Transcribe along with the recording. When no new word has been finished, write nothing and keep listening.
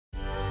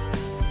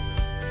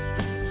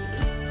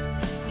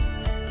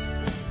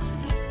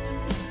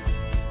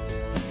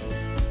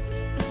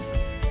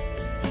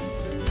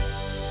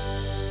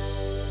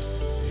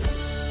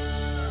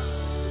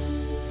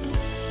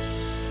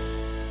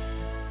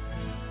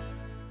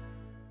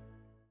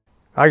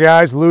Hi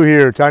guys, Lou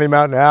here, Tiny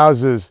Mountain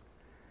Houses.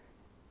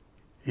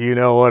 You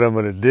know what I'm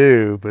going to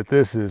do, but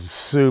this is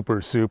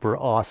super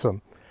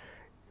awesome.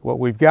 What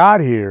we've got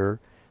here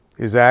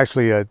is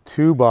actually a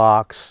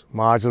two-box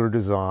modular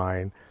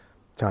design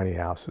tiny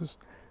houses.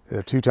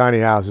 They're two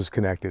tiny houses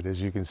connected.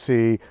 As you can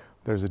see,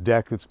 there's a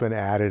deck that's been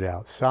added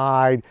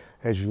outside.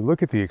 As you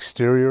look at the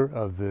exterior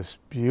of this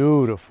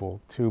beautiful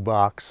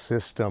two-box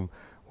system,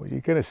 what you're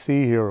going to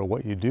see here, or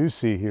what you do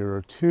see here,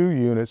 are two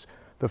units.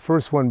 The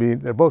first one being,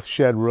 they're both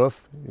shed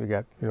roof. You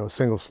got, a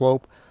single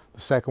slope.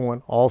 The second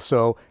one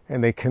also,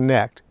 and they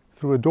connect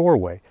through a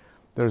doorway.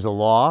 There's a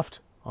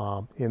loft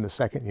in the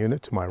second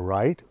unit to my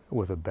right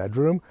with a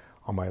bedroom.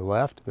 On my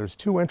left, there's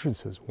two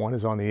entrances. One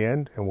is on the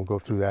end, and we'll go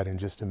through that in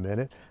just a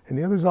minute, and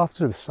the other's off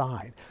to the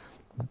side.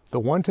 The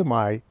one to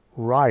my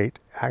right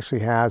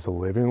actually has a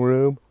living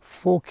room,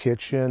 full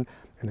kitchen,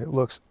 and it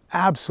looks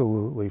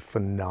absolutely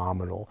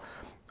phenomenal.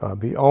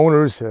 The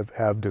owners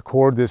have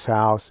decored this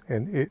house,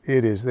 and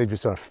they've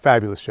just done a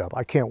fabulous job.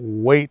 I can't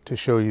wait to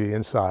show you the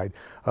inside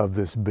of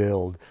this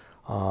build.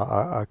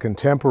 A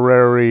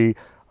contemporary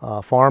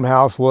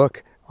farmhouse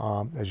look.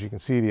 As you can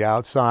see, the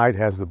outside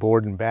has the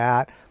board and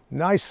bat,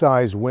 nice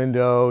sized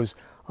windows,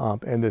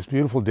 and this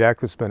beautiful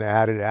deck that's been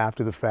added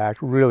after the fact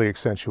really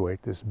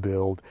accentuate this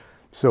build.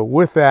 So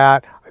with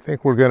that, I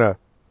think we're gonna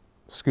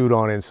scoot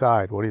on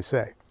inside. What do you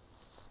say?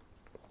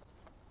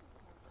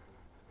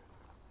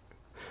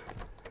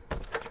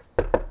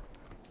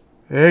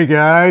 Hey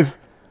guys,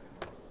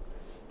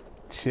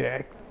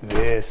 check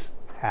this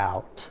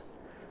out.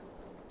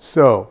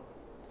 So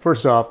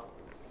first off,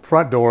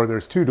 front door,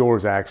 there's two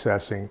doors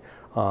accessing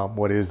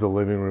what is the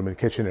living room and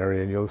kitchen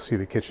area, and you'll see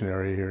the kitchen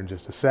area here in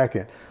just a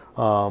second.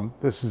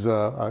 This is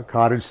a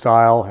cottage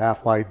style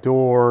half-light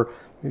door,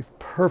 a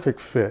perfect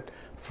fit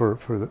for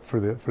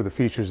the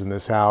features in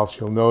this house.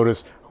 You'll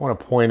notice, I want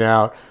to point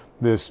out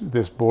this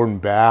board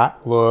and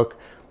bat look,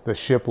 the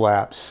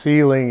shiplap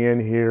ceiling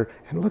in here,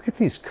 and look at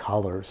these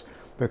colors.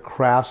 The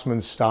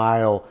craftsman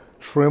style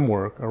trim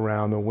work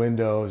around the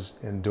windows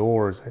and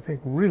doors, I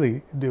think,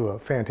 really do a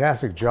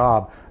fantastic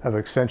job of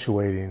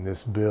accentuating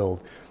this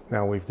build.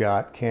 Now we've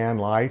got can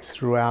lights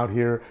throughout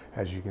here,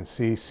 as you can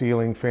see,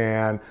 ceiling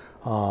fan,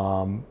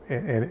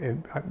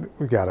 and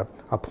we've got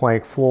a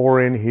plank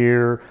floor in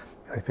here.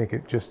 I think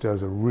it just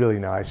does a really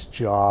nice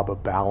job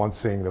of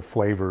balancing the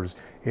flavors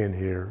in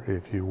here,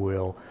 if you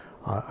will.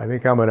 I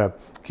think I'm going to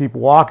keep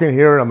walking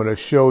here, and I'm going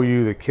to show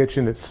you the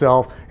kitchen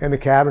itself and the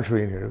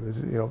cabinetry in here.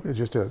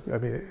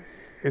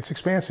 It's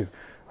expansive.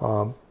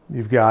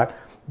 You've got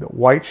the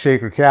white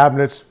shaker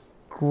cabinets,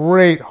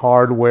 great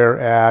hardware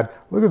add.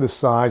 Look at the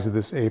size of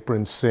this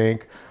apron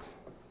sink.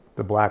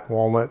 The black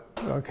walnut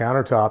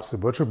countertops, the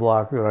butcher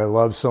block that I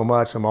love so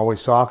much. I'm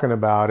always talking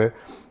about it.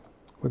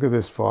 Look at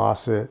this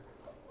faucet,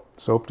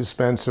 soap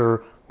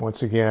dispenser.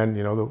 Once again,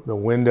 the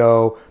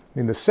window. I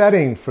mean, the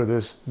setting for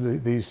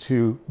these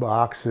two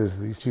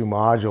boxes, these two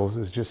modules,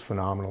 is just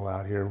phenomenal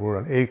out here. We're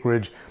on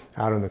acreage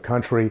out in the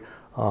country,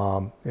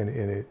 and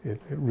it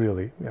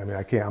really,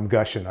 I'm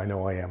gushing, I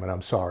know I am, and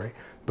I'm sorry,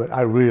 but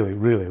I really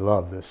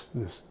love this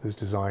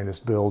design,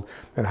 this build,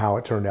 and how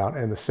it turned out,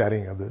 and the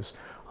setting of this.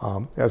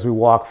 As we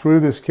walk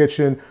through this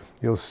kitchen,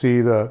 you'll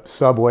see the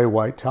Subway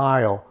white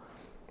tile,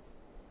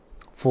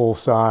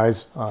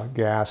 full-size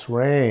gas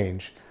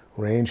range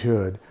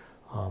hood,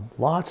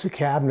 lots of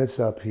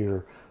cabinets up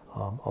here.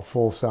 A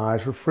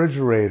full-size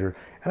refrigerator,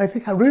 and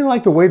I really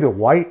like the way the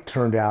white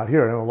turned out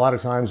here. I know a lot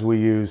of times we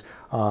use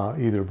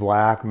either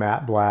black,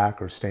 matte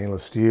black, or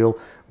stainless steel,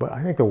 but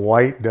I think the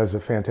white does a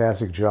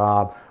fantastic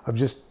job of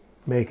just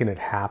making it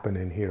happen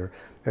in here.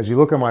 As you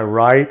look on my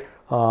right,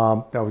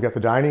 now we've got the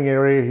dining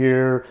area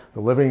here, the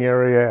living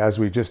area as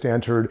we just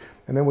entered,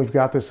 and then we've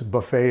got this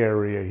buffet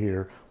area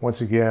here.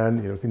 Once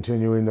again,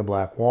 continuing the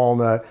black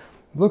walnut.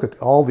 Look at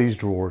all these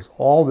drawers,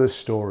 all this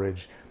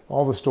storage,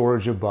 all the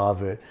storage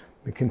above it.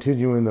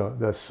 Continuing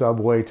the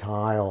Subway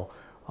tile.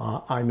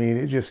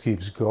 It just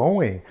keeps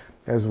going.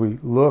 As we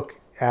look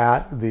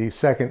at the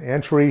second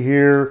entry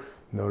here,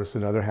 notice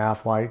another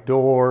half-light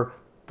door,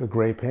 the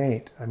gray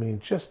paint.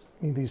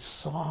 These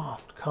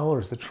soft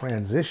colors, the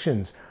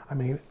transitions.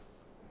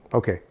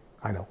 Okay,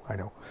 I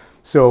know.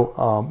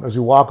 So as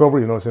we walk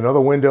over, you notice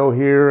another window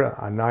here,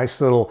 a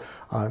nice little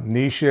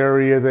niche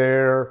area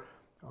there.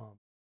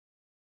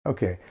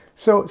 Okay,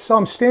 so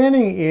I'm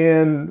standing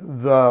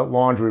in the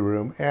laundry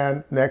room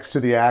and next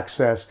to the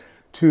access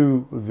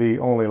to the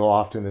only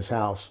loft in this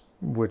house,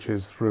 which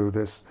is through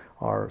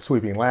our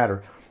sweeping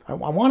ladder. I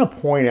want to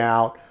point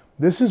out,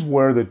 this is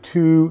where the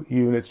two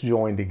units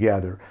join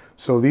together.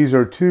 So these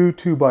are two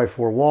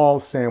 2x4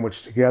 walls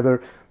sandwiched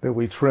together that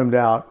we trimmed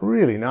out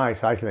really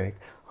nice, I think,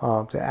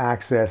 to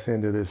access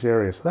into this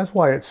area. So that's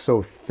why it's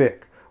so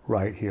thick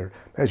right here.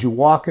 As you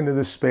walk into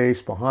this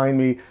space behind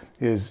me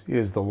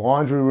is the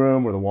laundry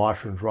room where the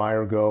washer and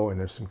dryer go, and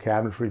there's some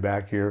cabinetry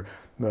back here,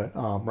 but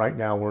right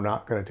now we're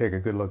not going to take a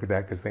good look at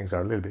that because things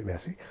are a little bit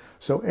messy.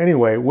 So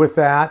anyway, with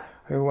that,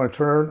 I think we want to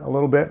turn a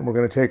little bit, and we're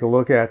going to take a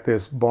look at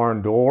this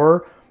barn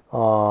door.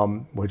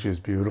 which is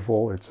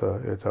beautiful. It's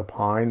a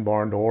pine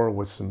barn door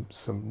with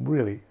some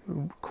really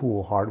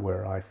cool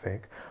hardware, I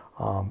think.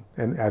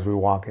 And as we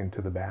walk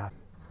into the bath.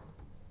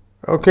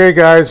 Okay,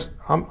 guys,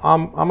 I'm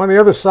on the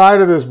other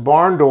side of this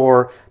barn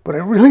door, but I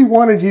really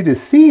wanted you to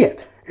see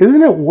it.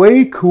 Isn't it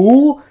way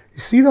cool? You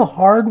see the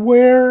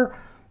hardware,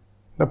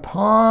 the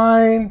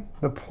pine,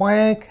 the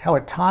plank, how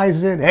it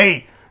ties in,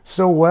 hey,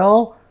 so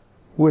well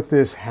with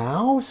this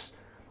house.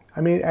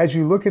 I mean, as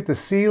you look at the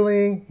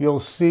ceiling, you'll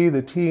see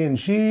the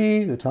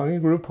T&G, the tongue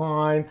and groove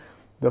pine,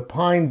 the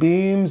pine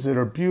beams that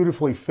are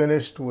beautifully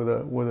finished with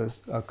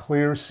a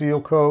clear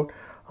seal coat.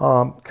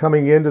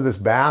 Coming into this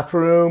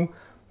bathroom,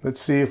 let's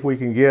see if we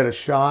can get a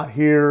shot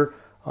here.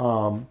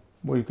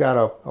 We've got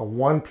a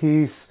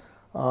one-piece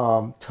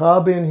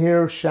tub in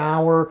here,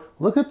 shower.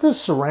 Look at the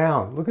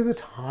surround. Look at the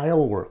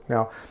tile work.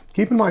 Now,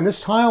 keep in mind, this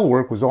tile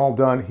work was all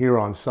done here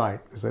on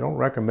site because they don't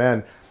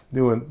recommend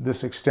doing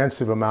this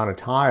extensive amount of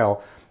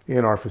tile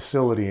in our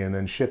facility and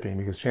then shipping,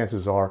 because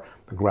chances are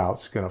the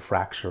grout's going to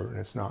fracture and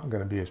it's not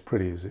going to be as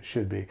pretty as it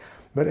should be.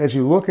 But as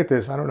you look at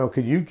this, I don't know,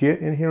 could you get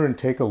in here and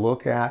take a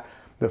look at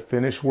the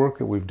finish work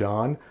that we've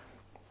done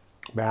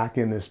back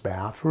in this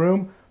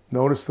bathroom?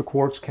 Notice the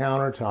quartz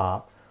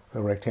countertop,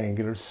 the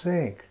rectangular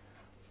sink,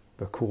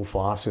 the cool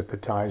faucet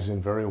that ties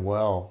in very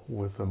well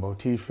with the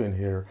motif in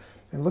here.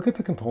 And look at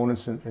the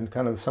components and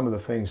kind of some of the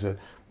things that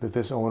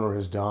this owner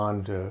has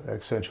done to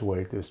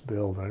accentuate this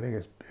build. And I think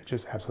it's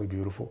just absolutely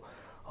beautiful.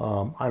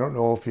 I don't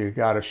know if you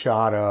got a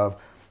shot of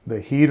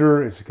the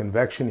heater. It's a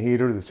convection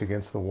heater that's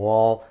against the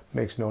wall,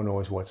 makes no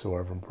noise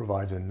whatsoever and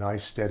provides a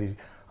nice steady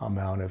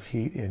amount of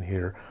heat in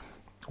here.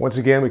 Once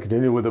again, we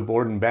continue with the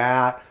board and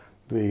bat,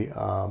 the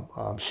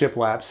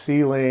shiplap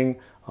ceiling,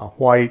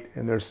 white,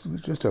 and there's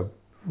just a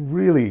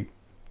really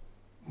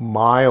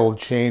mild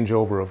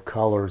changeover of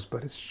colors,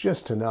 but it's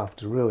just enough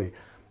to really,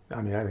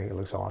 I mean, I think it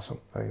looks awesome.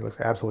 I think it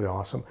looks absolutely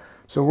awesome.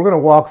 So we're going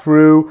to walk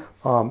through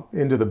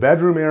into the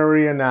bedroom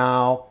area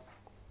now.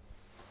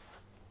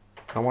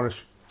 I want to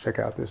check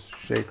out this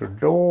shaker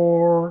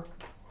door.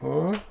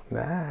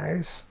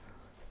 Nice.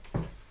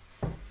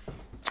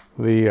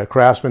 The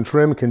Craftsman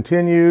trim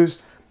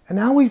continues. And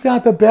now we've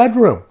got the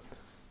bedroom.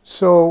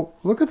 So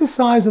look at the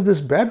size of this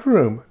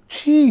bedroom.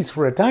 Jeez,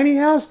 for a tiny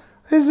house,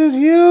 this is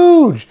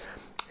huge.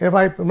 If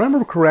I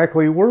remember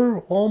correctly, we're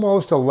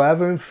almost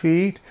 11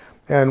 feet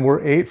and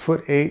we're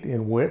 8'8"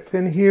 in width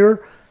in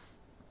here.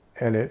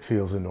 And it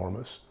feels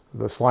enormous.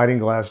 The sliding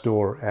glass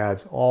door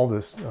adds all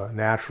this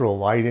natural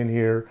light in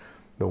here.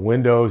 The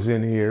windows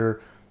in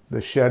here, the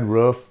shed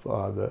roof,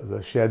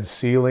 the shed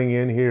ceiling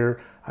in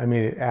here. I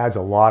mean, it adds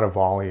a lot of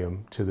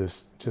volume to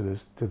this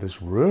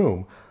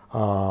room.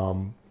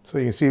 So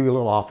you can see a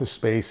little office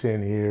space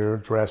in here,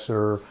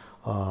 dresser.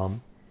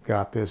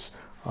 Got this,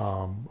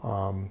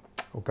 oh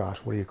gosh,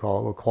 what do you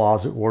call it? A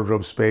closet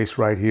wardrobe space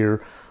right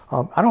here.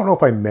 I don't know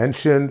if I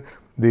mentioned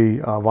the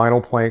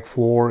vinyl plank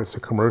floor. It's a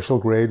commercial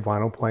grade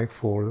vinyl plank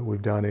floor that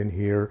we've done in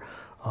here.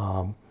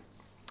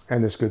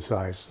 And this good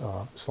size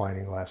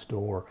sliding glass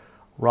door.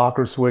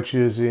 Rocker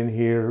switches in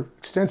here,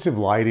 extensive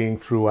lighting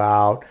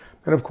throughout.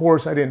 And of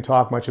course, I didn't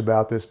talk much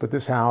about this, but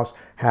this house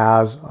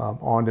has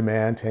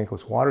on-demand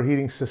tankless water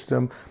heating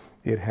system.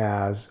 It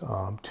has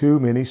 2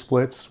 mini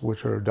splits,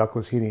 which are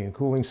ductless heating and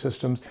cooling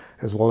systems,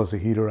 as well as the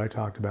heater I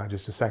talked about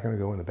just a second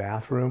ago in the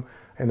bathroom.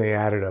 And they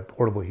added a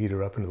portable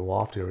heater up into the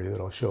loft area that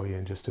I'll show you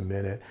in just a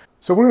minute.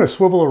 So we're going to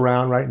swivel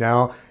around right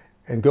now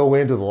and go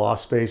into the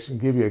loft space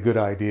and give you a good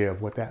idea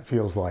of what that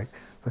feels like.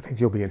 I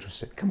think you'll be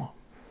interested. Come on.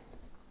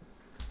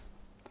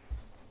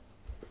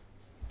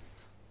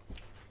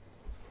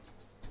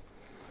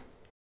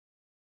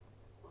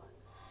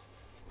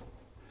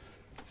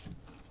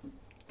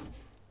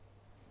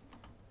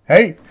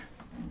 Hey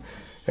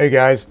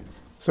guys.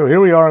 So here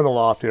we are in the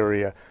loft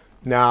area.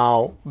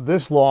 Now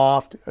this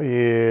loft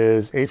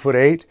is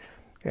 8'8"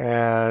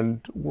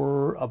 and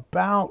we're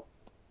about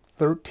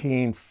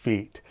 13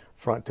 feet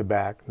front to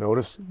back.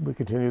 Notice we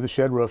continue the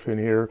shed roof in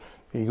here,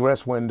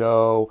 egress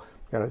window.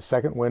 Got a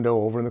second window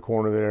over in the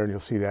corner there, and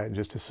you'll see that in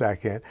just a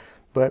second.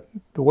 But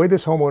the way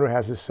this homeowner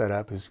has this set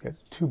up is got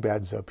 2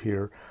 beds up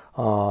here.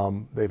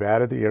 They've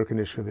added the air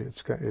conditioner.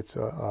 It's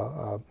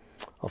a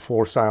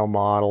floor style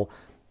model.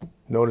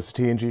 Notice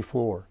the T&G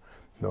floor.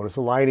 Notice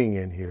the lighting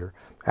in here.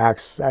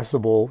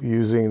 Accessible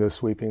using the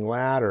sweeping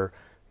ladder.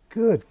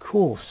 Good,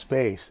 cool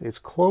space. It's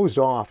closed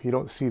off. You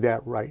don't see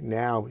that right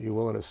now, but you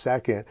will in a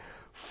second,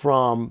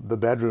 from the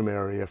bedroom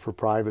area for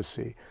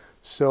privacy.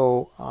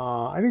 So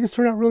I think it's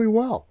turned out really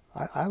well.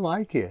 I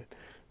like it.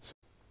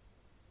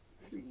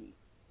 3,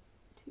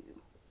 2,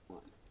 1.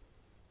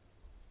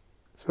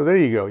 So there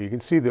you go. You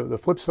can see the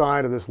flip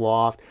side of this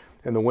loft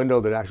and the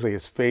window that actually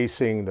is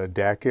facing the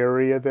deck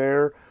area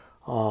there.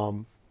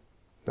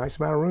 Nice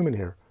amount of room in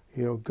here.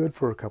 You know, good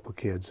for a couple of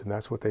kids, and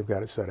that's what they've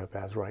got it set up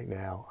as right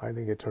now. I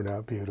think it turned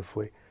out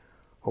beautifully.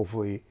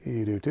 Hopefully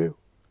you do too.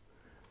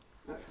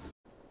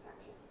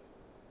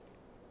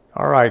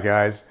 All right,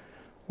 guys.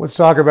 Let's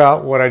talk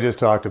about what I just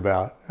talked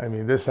about. I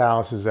mean, this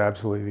house is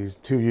absolutely, these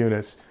 2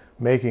 units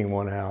making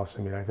 1 house,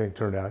 I mean, I think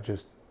turned out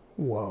just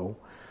whoa.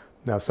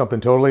 Now, something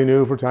totally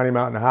new for tiny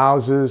mountain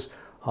houses.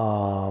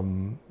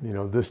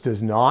 This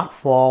does not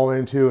fall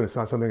into, and it's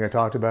not something I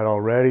talked about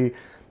already,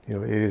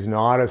 it is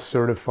not a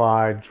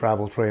certified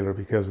travel trailer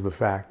because of the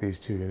fact these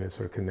two units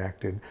are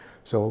connected.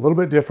 So a little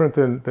bit different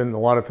than a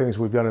lot of things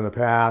we've done in the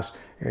past,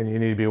 and you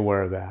need to be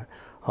aware of that.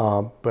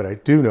 But I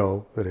do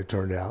know that it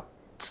turned out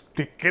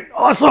stinking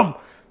awesome.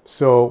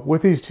 So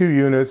with these two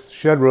units,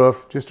 shed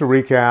roof, just to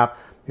recap,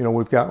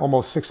 we've got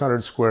almost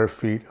 600 square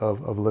feet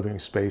of living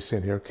space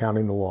in here,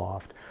 counting the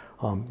loft.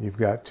 You've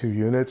got two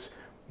units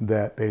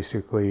that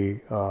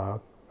basically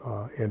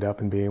end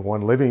up in being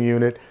one living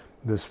unit.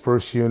 This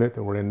first unit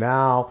that we're in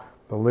now,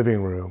 the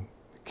living room,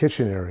 the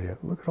kitchen area.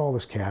 Look at all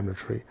this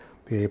cabinetry,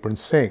 the apron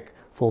sink,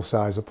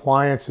 full-size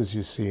appliances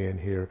you see in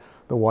here,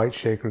 the white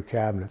shaker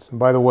cabinets. And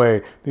by the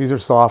way, these are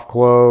soft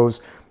close.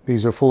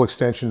 These are full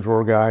extension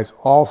drawer guides,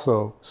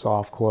 also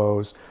soft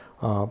close.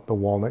 The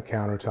walnut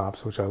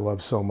countertops, which I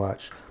love so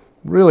much.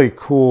 Really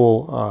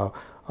cool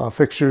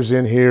fixtures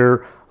in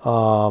here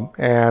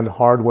and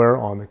hardware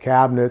on the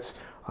cabinets.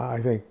 I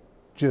think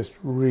just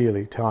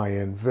really tie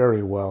in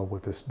very well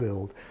with this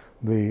build.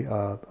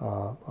 The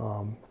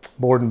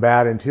board and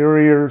bat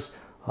interiors,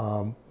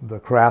 the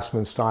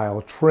Craftsman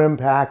style trim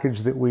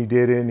package that we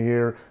did in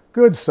here,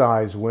 good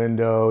size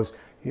windows,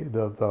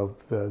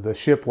 the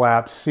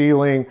shiplap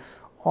ceiling,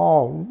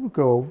 all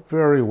go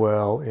very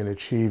well in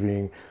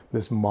achieving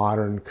this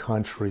modern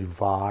country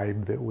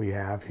vibe that we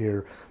have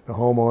here. The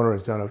homeowner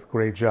has done a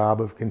great job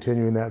of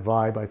continuing that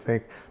vibe, I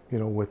think,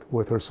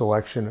 with her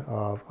selection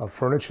of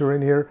furniture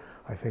in here.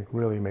 I think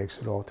really makes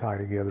it all tie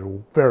together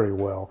very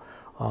well.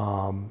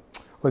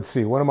 Let's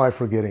see, what am I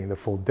forgetting? The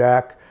full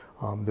deck.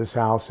 This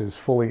house is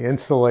fully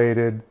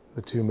insulated,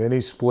 the two mini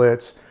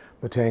splits,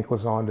 the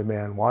tankless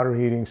on-demand water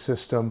heating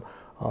system,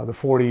 the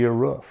 40-year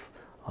roof,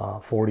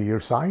 40-year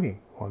siding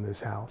on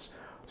this house.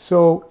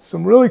 So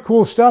some really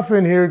cool stuff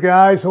in here,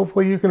 guys.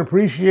 Hopefully you can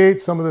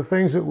appreciate some of the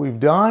things that we've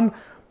done.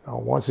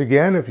 Once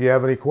again, if you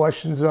have any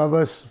questions of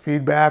us,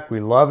 feedback, we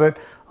love it.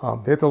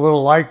 Hit the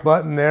little like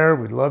button there.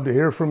 We'd love to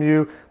hear from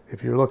you.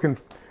 If you're looking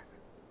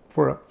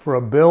for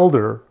a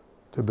builder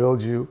to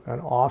build you an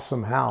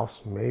awesome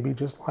house, maybe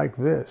just like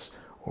this,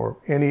 or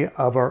any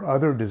of our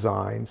other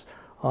designs,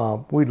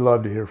 we'd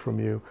love to hear from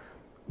you.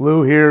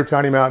 Lou here,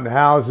 Tiny Mountain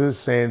Houses,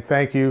 saying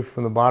thank you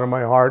from the bottom of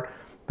my heart.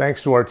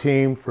 Thanks to our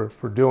team for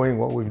doing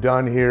what we've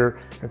done here,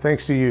 and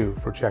thanks to you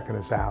for checking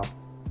us out.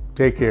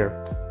 Take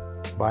care.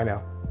 Bye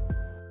now.